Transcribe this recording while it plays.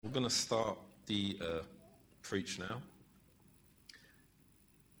We're going to start the preach now.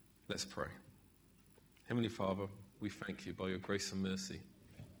 Let's pray. Heavenly Father, we thank you by your grace and mercy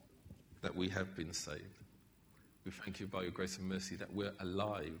that we have been saved. We thank you by your grace and mercy that we're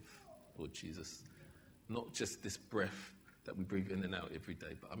alive, Lord Jesus. Not just this breath that we breathe in and out every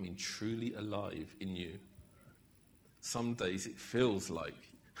day, but I mean truly alive in you. Some days it feels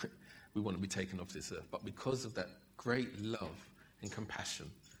like we want to be taken off this earth, but because of that great love and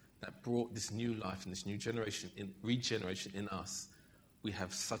compassion that brought this new life and this new regeneration in us, we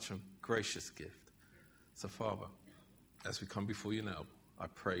have such a gracious gift. So Father, as we come before you now, I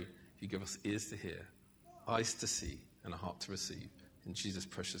pray you give us ears to hear, eyes to see, and a heart to receive. In Jesus'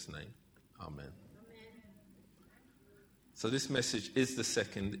 precious name, amen. So this message is the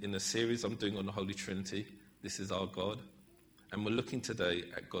second in a series I'm doing on the Holy Trinity. This is our God. And we're looking today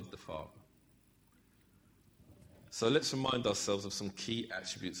at God the Father. So let's remind ourselves of some key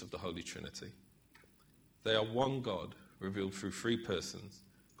attributes of the Holy Trinity. They are one God revealed through three persons: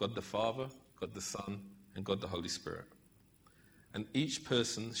 God the Father, God the Son, and God the Holy Spirit. And each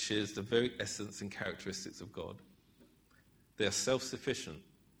person shares the very essence and characteristics of God. They are self-sufficient,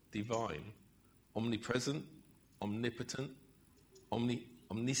 divine, omnipresent, omnipotent,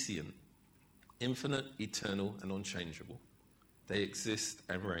 omniscient, infinite, eternal, and unchangeable. They exist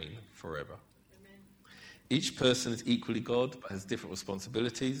and reign forever. Amen. Each person is equally God, but has different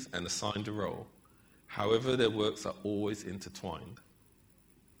responsibilities and assigned a role. However, their works are always intertwined.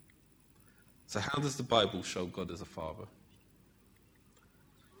 So how does the Bible show God as a father?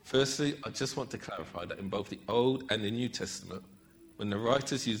 Firstly, I just want to clarify that in both the Old and the New Testament, when the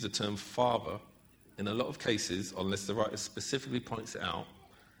writers use the term father, in a lot of cases, unless the writer specifically points it out,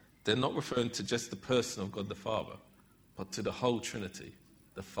 they're not referring to just the person of God the Father, but to the whole Trinity: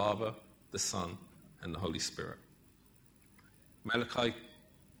 the Father, the Son, and the Holy Spirit. Malachi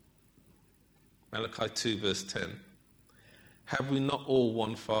 2 verse 10. Have we not all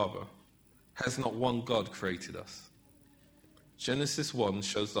one Father? Has not one God created us? Genesis 1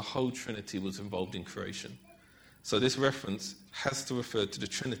 shows the whole Trinity was involved in creation. So this reference has to refer to the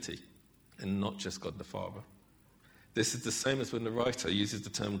Trinity and not just God the Father. This is the same as when the writer uses the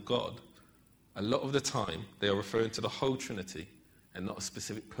term God. A lot of the time, they are referring to the whole Trinity and not a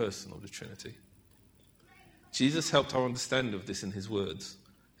specific person of the Trinity. Jesus helped our understanding of this in his words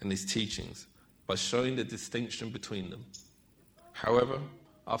and his teachings by showing the distinction between them. However,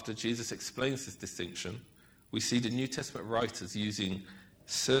 after Jesus explains this distinction, we see the New Testament writers using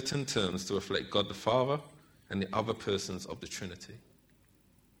certain terms to reflect God the Father and the other persons of the Trinity.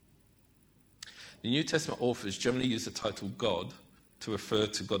 The New Testament authors generally use the title God to refer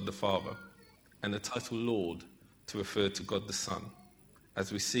to God the Father, and the title Lord to refer to God the Son,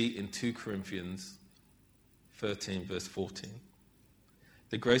 as we see in 2 Corinthians 13 verse 14.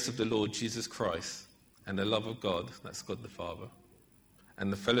 The grace of the Lord Jesus Christ and the love of God, that's God the Father,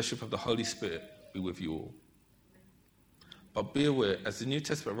 and the fellowship of the Holy Spirit be with you all. But be aware, as the New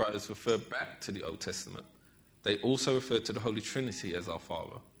Testament writers refer back to the Old Testament, they also refer to the Holy Trinity as our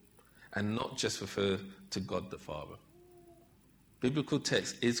Father, and not just refer to God the Father. Biblical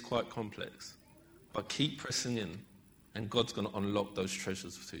text is quite complex, but keep pressing in, and God's going to unlock those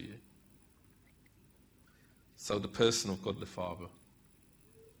treasures to you. So the person of God the Father.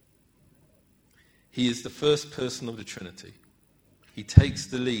 He is the first person of the Trinity. He takes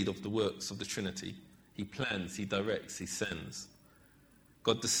the lead of the works of the Trinity. He plans, he directs, he sends.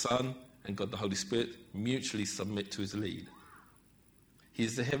 God the Son and God the Holy Spirit mutually submit to his lead. He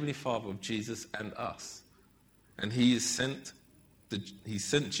is the Heavenly Father of Jesus and us. And he sent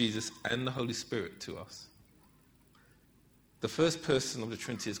Jesus and the Holy Spirit to us. The first person of the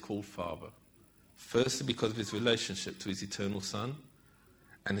Trinity is called Father. Firstly, because of his relationship to his eternal Son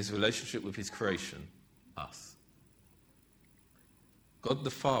and his relationship with his creation, us. God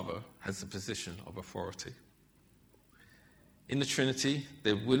the Father has the position of authority. In the Trinity,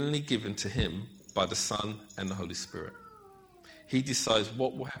 they're willingly given to him by the Son and the Holy Spirit. He decides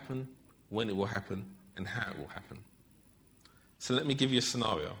what will happen, when it will happen, and how it will happen. So let me give you a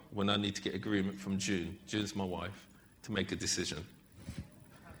scenario when I need to get agreement from June. June's my wife, to make a decision.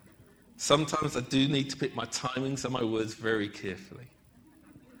 Sometimes I do need to pick my timings and my words very carefully,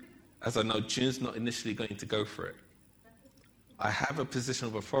 as I know June's not initially going to go for it. I have a position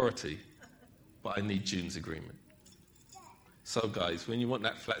of authority, but I need June's agreement. So guys, when you want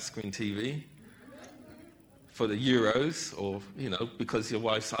that flat screen TV for the Euros, or, because your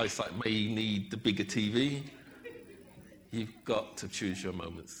wife's eyesight may need the bigger TV, you've got to choose your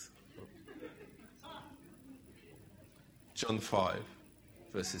moments. John 5,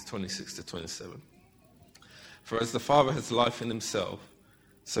 verses 26 to 27. For as the Father has life in himself,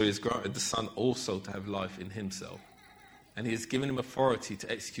 So he has granted the Son also to have life in himself. And he has given him authority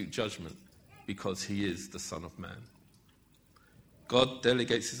to execute judgment because he is the Son of Man. God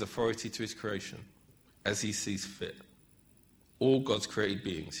delegates his authority to his creation as he sees fit. All God's created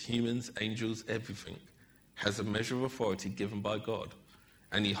beings, humans, angels, everything, has a measure of authority given by God,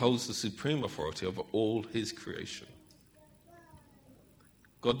 and he holds the supreme authority over all his creation.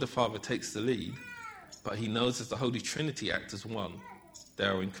 God the Father takes the lead, but he knows as the Holy Trinity act as one, they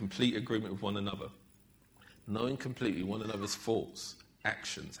are in complete agreement with one another, knowing completely one another's thoughts,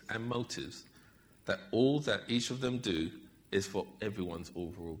 actions, and motives, that all that each of them do is for everyone's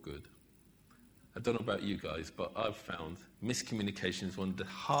overall good. I don't know about you guys, but I've found miscommunication is one of the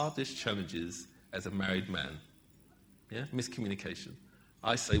hardest challenges as a married man. Yeah, miscommunication.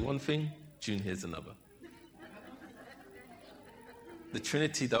 I say one thing, June hears another. The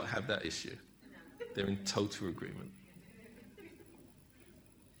Trinity don't have that issue. They're in total agreement.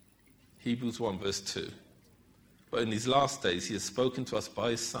 Hebrews 1 verse 2. But in these last days he has spoken to us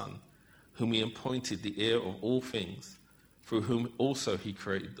by his Son, whom he appointed the heir of all things, through whom also he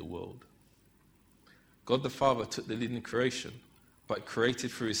created the world. God the Father took the lead in creation, but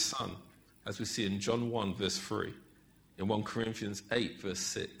created through his Son, as we see in John 1 verse 3, in 1 Corinthians 8 verse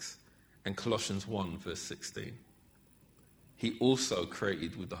 6, and Colossians 1 verse 16. He also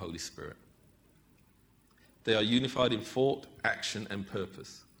created with the Holy Spirit. They are unified in thought, action, and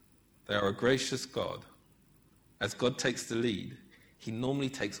purpose. They are a gracious God. As God takes the lead, he normally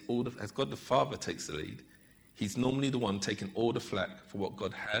takes as God the Father takes the lead, he's normally the one taking all the flack for what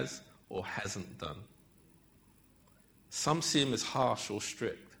God has or hasn't done. Some see him as harsh or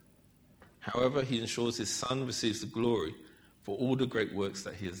strict. However, he ensures his Son receives the glory for all the great works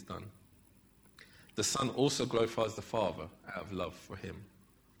that he has done. The Son also glorifies the Father out of love for him.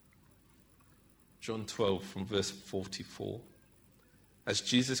 John 12 from verse 44. As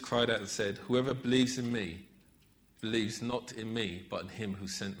Jesus cried out and said, "Whoever believes in me, believes not in me, but in him who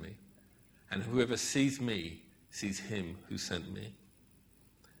sent me. And whoever sees me, sees him who sent me."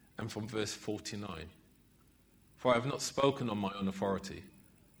 And from verse 49. For I have not spoken on my own authority,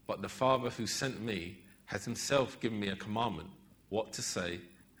 but the Father who sent me has himself given me a commandment, what to say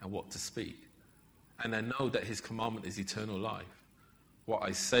and what to speak. And I know that his commandment is eternal life. What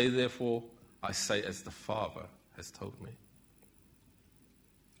I say, therefore, I say as the Father has told me.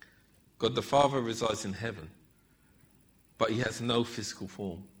 God the Father resides in heaven, but he has no physical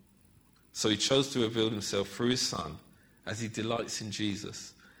form. So he chose to reveal himself through his Son as he delights in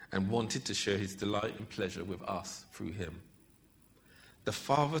Jesus and wanted to share his delight and pleasure with us through him. The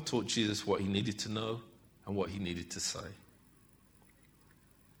Father taught Jesus what he needed to know and what he needed to say.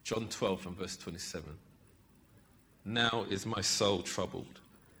 John 12 and verse 27. Now is my soul troubled,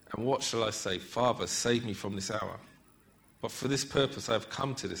 and what shall I say? Father, save me from this hour. But for this purpose I have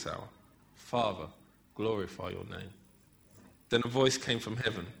come to this hour. Father, glorify your name. Then a voice came from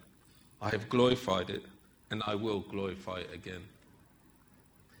heaven. I have glorified it, and I will glorify it again.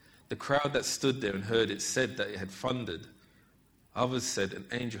 The crowd that stood there and heard it said that it had thundered. Others said an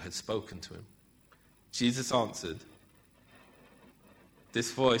angel had spoken to him. Jesus answered,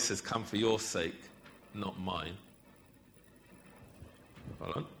 "This voice has come for your sake, not mine."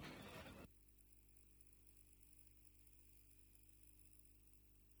 Hold on.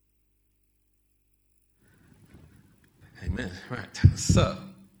 Amen. Right.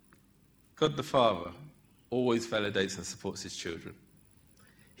 So, God the Father always validates and supports his children.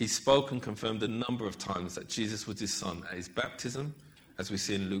 He spoke and confirmed a number of times that Jesus was his Son at his baptism, as we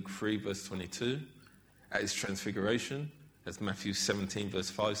see in Luke 3, verse 22, at his transfiguration, as Matthew 17, verse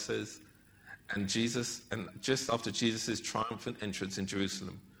 5 says, and just after Jesus' triumphant entrance in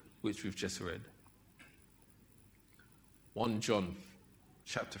Jerusalem, which we've just read. 1 John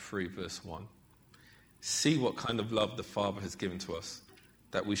chapter 3, verse 1. See what kind of love the Father has given to us,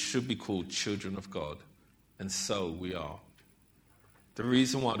 that we should be called children of God, and so we are. The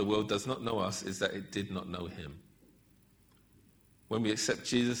reason why the world does not know us is that it did not know him. When we accept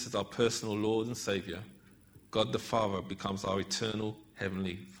Jesus as our personal Lord and Savior, God the Father becomes our eternal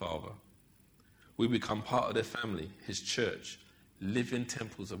Heavenly Father. We become part of their family, his church, living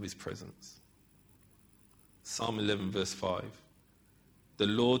temples of his presence. Psalm 11 verse 5. The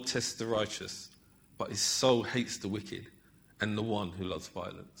Lord tests the righteous, but his soul hates the wicked and the one who loves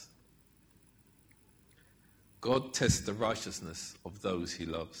violence. God tests the righteousness of those he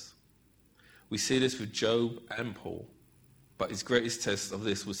loves. We see this with Job and Paul, but his greatest test of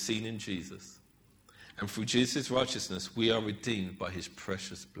this was seen in Jesus. And through Jesus' righteousness, we are redeemed by his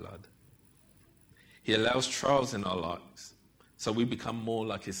precious blood. He allows trials in our lives, so we become more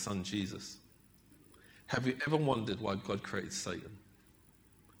like his Son Jesus. Have you ever wondered why God created Satan?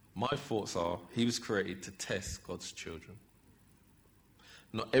 My thoughts are he was created to test God's children.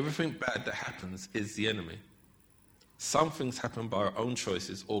 Not everything bad that happens is the enemy. Some things happen by our own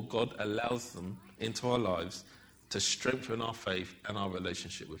choices, or God allows them into our lives to strengthen our faith and our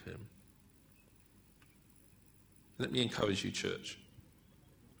relationship with him. Let me encourage you, church.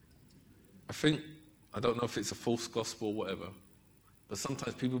 I don't know if it's a false gospel or whatever, but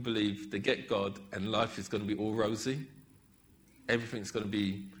sometimes people believe they get God and life is going to be all rosy. Everything's going to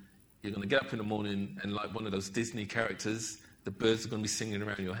be, you're going to get up in the morning and like one of those Disney characters, the birds are going to be singing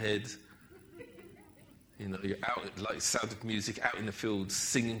around your head. You know, you're out, like Sound of Music, out in the fields,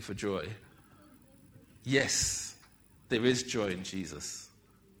 singing for joy. Yes, there is joy in Jesus,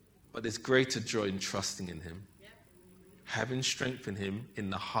 but there's greater joy in trusting in him, having strength in him in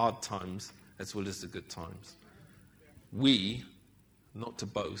the hard times as well as the good times. We, not to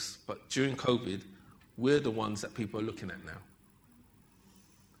boast, but during COVID, we're the ones that people are looking at now.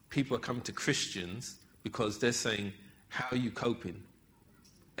 People are coming to Christians because they're saying, how are you coping?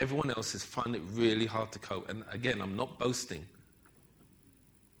 Everyone else is finding it really hard to cope. And again, I'm not boasting.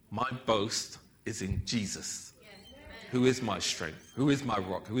 My boast is in Jesus, who is my strength, who is my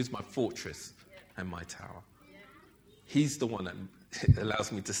rock, who is my fortress and my tower. He's the one that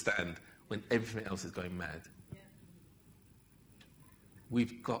allows me to stand when everything else is going mad.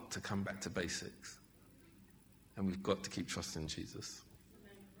 We've got to come back to basics. And we've got to keep trusting Jesus.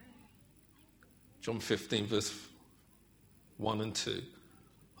 John 15, verse 1 and 2.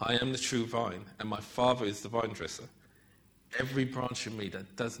 I am the true vine, and my Father is the vine dresser. Every branch in me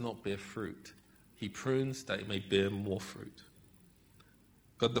that does not bear fruit, he prunes that it may bear more fruit.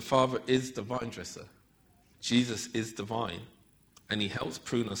 God the Father is the vine dresser. Jesus is the vine, and he helps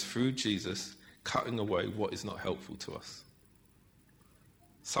prune us through Jesus, cutting away what is not helpful to us.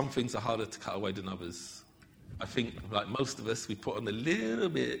 Some things are harder to cut away than others. I think, like most of us, we put on a little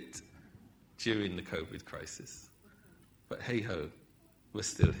bit during the COVID crisis. But hey-ho, we're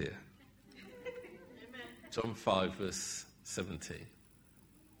still here. John 5, verse 17.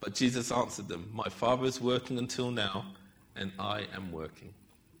 But Jesus answered them, my Father is working until now, and I am working.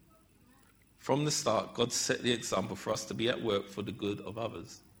 From the start, God set the example for us to be at work for the good of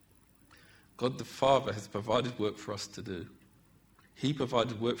others. God the Father has provided work for us to do. He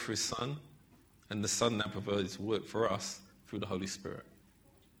provided work for his Son, and the Son now provides work for us through the Holy Spirit.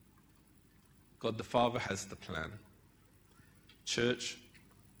 God the Father has the plan. Church,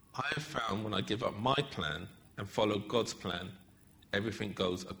 I have found when I give up my plan and follow God's plan, everything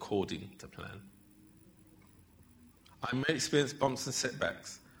goes according to plan. I may experience bumps and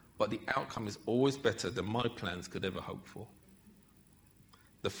setbacks, but the outcome is always better than my plans could ever hope for.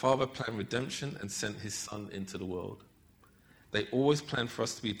 The Father planned redemption and sent his Son into the world. They always planned for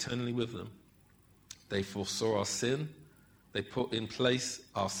us to be eternally with them. They foresaw our sin. They put in place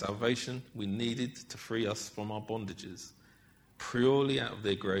our salvation we needed to free us from our bondages, purely out of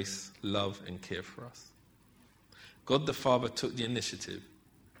their grace, love, and care for us. God the Father took the initiative,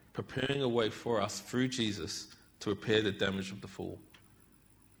 preparing a way for us through Jesus to repair the damage of the fall,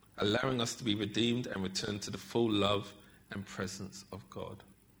 allowing us to be redeemed and return to the full love and presence of God.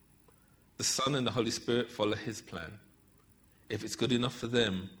 The Son and the Holy Spirit follow his plan. If it's good enough for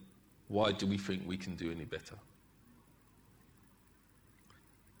them, why do we think we can do any better?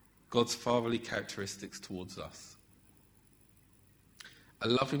 God's fatherly characteristics towards us. A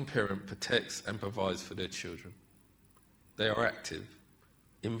loving parent protects and provides for their children. They are active,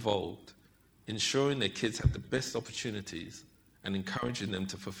 involved, ensuring their kids have the best opportunities and encouraging them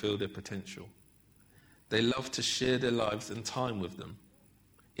to fulfill their potential. They love to share their lives and time with them,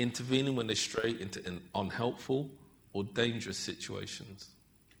 intervening when they stray into unhelpful or dangerous situations.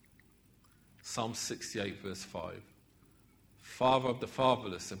 Psalm 68, verse 5. Father of the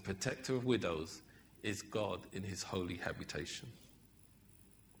fatherless and protector of widows is God in his holy habitation.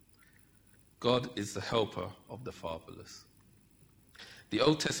 God is the helper of the fatherless. The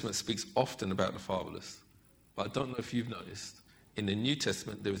Old Testament speaks often about the fatherless, but I don't know if you've noticed, in the New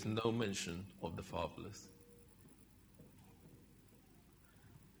Testament there is no mention of the fatherless.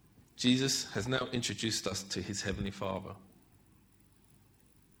 Jesus has now introduced us to his heavenly Father.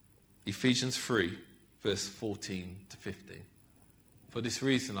 Ephesians 3, verse 14 to 15. For this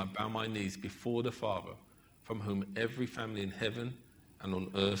reason I bow my knees before the Father, from whom every family in heaven and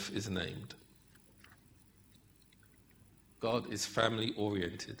on earth is named. God is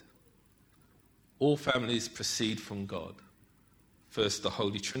family-oriented. All families proceed from God. First the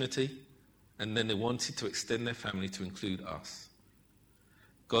Holy Trinity, and then they wanted to extend their family to include us.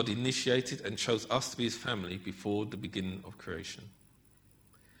 God initiated and chose us to be his family before the beginning of creation.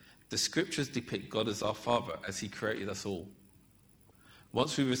 The scriptures depict God as our Father as he created us all.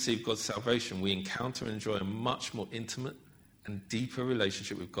 Once we receive God's salvation, we encounter and enjoy a much more intimate and deeper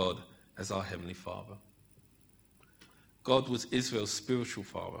relationship with God as our Heavenly Father. God was Israel's spiritual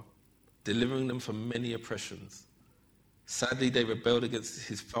father, delivering them from many oppressions. Sadly, they rebelled against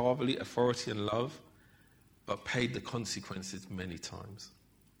his fatherly authority and love, but paid the consequences many times.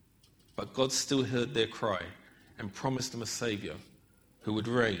 But God still heard their cry and promised them a Saviour who would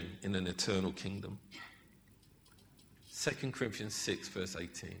reign in an eternal kingdom. 2 Corinthians 6, verse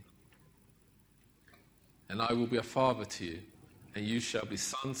 18. And I will be a father to you, and you shall be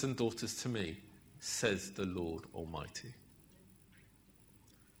sons and daughters to me, says the Lord Almighty.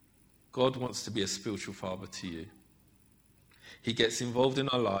 God wants to be a spiritual father to you. He gets involved in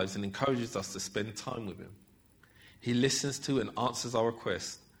our lives and encourages us to spend time with him. He listens to and answers our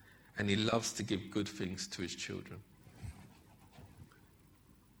requests, and he loves to give good things to his children.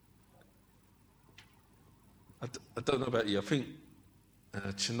 I don't know about you. I think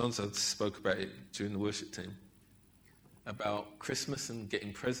Chinonza spoke about it during the worship team, about Christmas and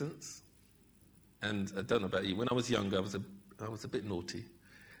getting presents. And I don't know about you. When I was younger, I was a bit naughty.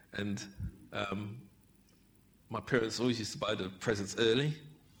 And my parents always used to buy the presents early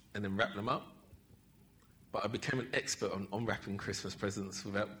and then wrap them up. But I became an expert on unwrapping Christmas presents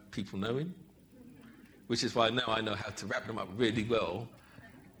without people knowing, which is why now I know how to wrap them up really well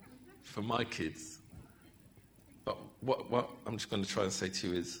for my kids. But what I'm just going to try and say to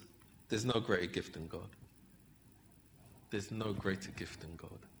you is, there's no greater gift than God. There's no greater gift than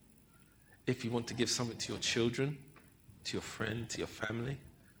God. If you want to give something to your children, to your friend, to your family,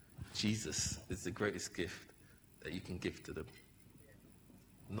 Jesus is the greatest gift that you can give to them.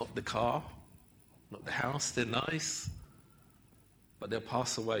 Not the car, not the house, they're nice, but they'll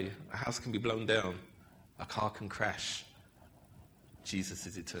pass away. A house can be blown down, a car can crash. Jesus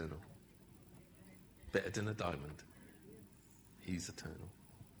is eternal. Better than a diamond. He's eternal.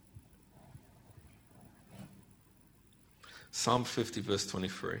 Psalm 50, verse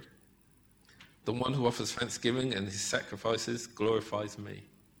 23. The one who offers thanksgiving and his sacrifices glorifies me.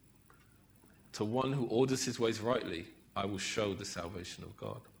 To one who orders his ways rightly, I will show the salvation of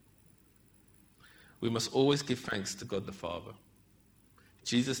God. We must always give thanks to God the Father.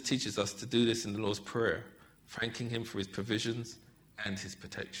 Jesus teaches us to do this in the Lord's Prayer, thanking him for his provisions and his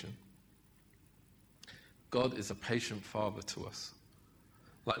protection. God is a patient father to us.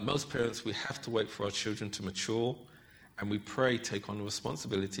 Like most parents, we have to wait for our children to mature, and we pray take on the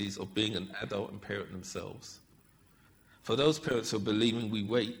responsibilities of being an adult and parent themselves. For those parents who are believing,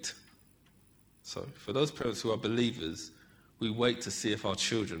 for those parents who are believers, we wait to see if our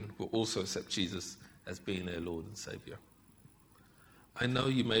children will also accept Jesus as being their Lord and Saviour. I know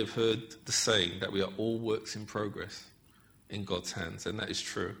you may have heard the saying that we are all works in progress in God's hands, and that is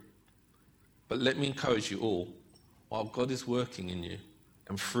true. But let me encourage you all, while God is working in you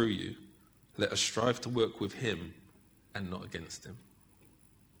and through you, let us strive to work with him and not against him.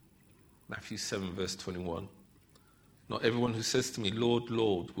 Matthew 7, verse 21. Not everyone who says to me, Lord,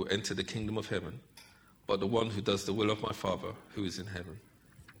 Lord, will enter the kingdom of heaven, but the one who does the will of my Father who is in heaven.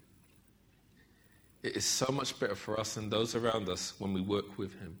 It is so much better for us and those around us when we work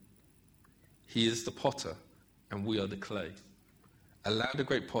with him. He is the potter, and we are the clay. Allow the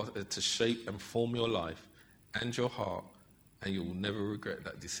great potter to shape and form your life and your heart, and you will never regret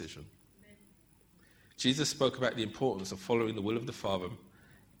that decision. Amen. Jesus spoke about the importance of following the will of the Father,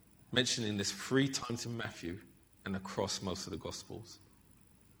 mentioning this 3 times in Matthew and across most of the Gospels.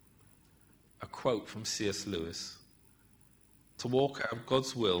 A quote from C.S. Lewis: "To walk out of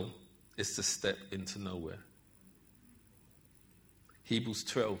God's will is to step into nowhere." Hebrews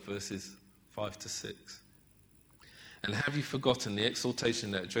 12, verses 5 to 6. And have you forgotten the exhortation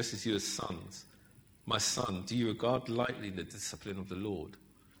that addresses you as sons? My son, do you regard lightly the discipline of the Lord?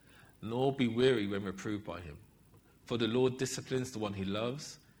 Nor be weary when reproved by him. For the Lord disciplines the one he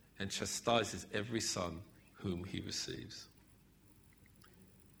loves and chastises every son whom he receives.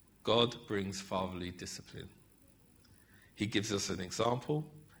 God brings fatherly discipline. He gives us an example,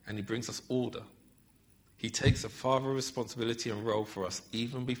 and he brings us order. He takes a fatherly responsibility and role for us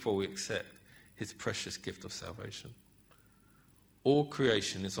even before we accept his precious gift of salvation. All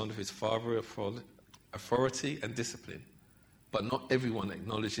creation is under his fatherly authority and discipline, but not everyone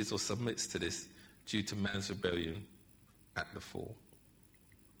acknowledges or submits to this due to man's rebellion at the fall.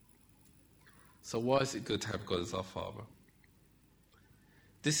 So why is it good to have God as our Father?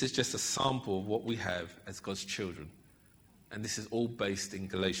 This is just a sample of what we have as God's children, and this is all based in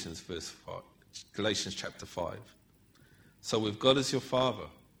Galatians chapter 5. So with God as your Father,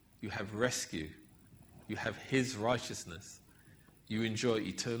 you have rescue, you have his righteousness, you enjoy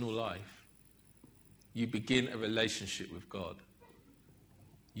eternal life, you begin a relationship with God,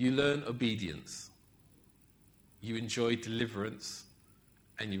 You learn obedience. You enjoy deliverance,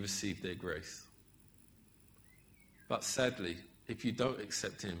 and you receive their grace. But sadly, if you don't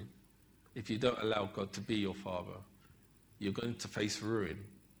accept him, if you don't allow God to be your Father, you're going to face ruin.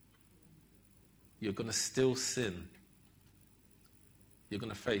 You're going to still sin. You're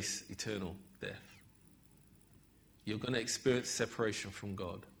going to face eternal death. You're going to experience separation from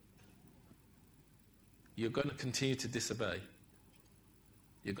God. You're going to continue to disobey.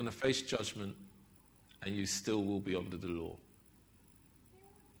 You're going to face judgment, and you still will be under the law.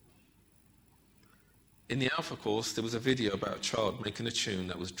 In the Alpha Course, there was a video about a child making a tune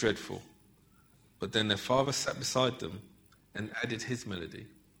that was dreadful, but then their father sat beside them and added his melody,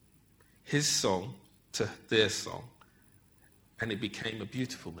 his song to their song, and it became a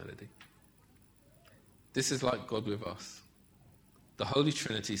beautiful melody. This is like God with us. The Holy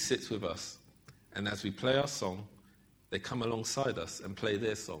Trinity sits with us, and as we play our song, they come alongside us and play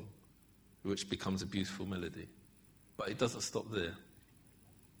their song, which becomes a beautiful melody. But it doesn't stop there.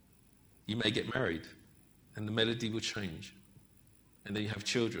 You may get married, and the melody will change. And then you have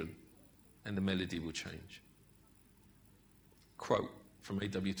children, and the melody will change. Quote from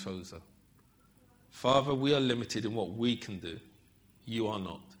A.W. Tozer: "Father, we are limited in what we can do. You are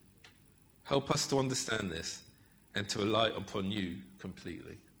not. Help us to understand this and to rely upon you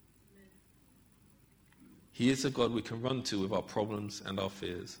completely." He is a God we can run to with our problems and our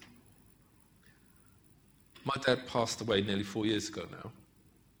fears. My dad passed away nearly 4 years ago now,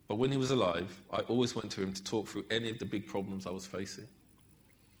 but when he was alive, I always went to him to talk through any of the big problems I was facing.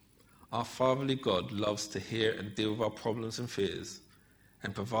 Our fatherly God loves to hear and deal with our problems and fears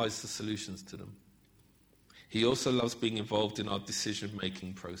and provides the solutions to them. He also loves being involved in our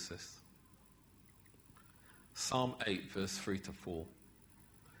decision-making process. Psalm 8, verse 3-4.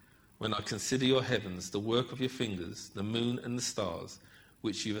 "When I consider your heavens, the work of your fingers, the moon and the stars,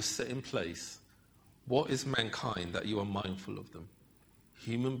 which you have set in place, what is mankind that you are mindful of them?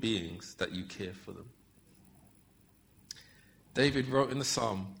 Human beings that you care for them." David wrote in the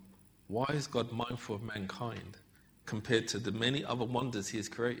psalm, why is God mindful of mankind compared to the many other wonders he has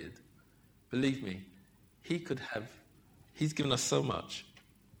created? Believe me, he's given us so much.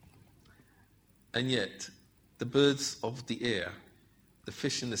 And yet, the birds of the air, the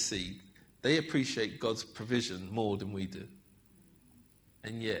fish in the sea, they appreciate God's provision more than we do.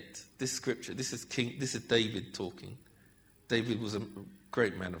 And yet, this scripture, this is David talking. David was a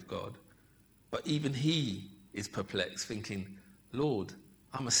great man of God. But even he is perplexed, thinking, Lord,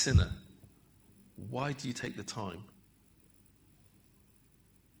 I'm a sinner. Why do you take the time?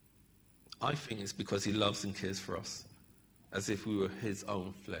 I think it's because he loves and cares for us, as if we were his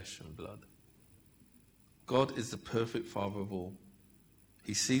own flesh and blood. God is the perfect Father of all.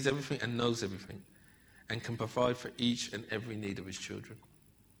 He sees everything and knows everything, and can provide for each and every need of his children.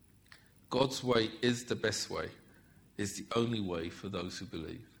 God's way is the best way, is the only way for those who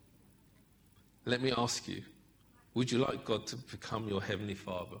believe. Let me ask you, would you like God to become your heavenly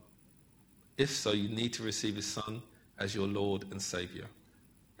Father? If so, you need to receive his Son as your Lord and Saviour,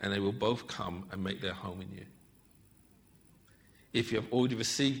 and they will both come and make their home in you. If you have already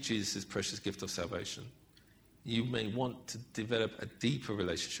received Jesus' precious gift of salvation, you may want to develop a deeper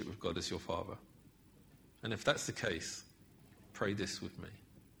relationship with God as your Father. And if that's the case, pray this with me.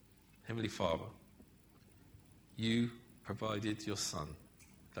 Heavenly Father, you provided your Son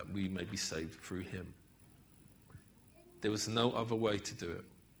that we may be saved through him. There was no other way to do it.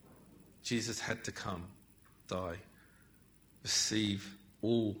 Jesus had to come, die, receive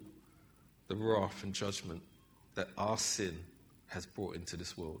all the wrath and judgment that our sin has brought into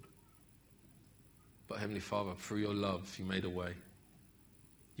this world. But Heavenly Father, through your love, you made a way.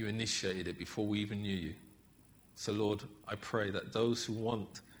 You initiated it before we even knew you. So Lord, I pray that those who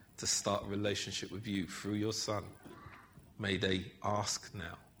want to start a relationship with you through your Son, may they ask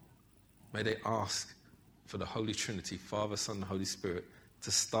now. May they ask for the Holy Trinity, Father, Son, and Holy Spirit,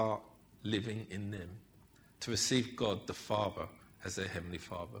 to start living in them, to receive God the Father as their Heavenly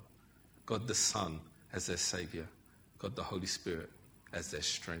Father, God the Son as their Saviour, God the Holy Spirit as their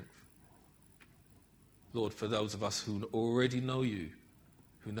strength. Lord, for those of us who already know you,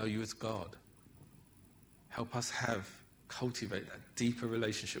 who know you as God, help us cultivate that deeper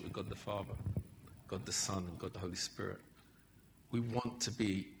relationship with God the Father, God the Son, and God the Holy Spirit. We want to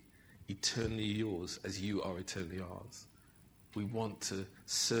be eternally yours as you are eternally ours. We want to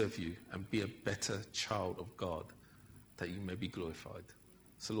serve you and be a better child of God, that you may be glorified.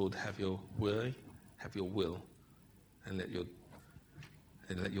 So Lord, have your way, have your will, and let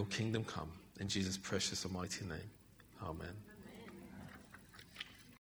your kingdom come. In Jesus' precious and mighty name. Amen.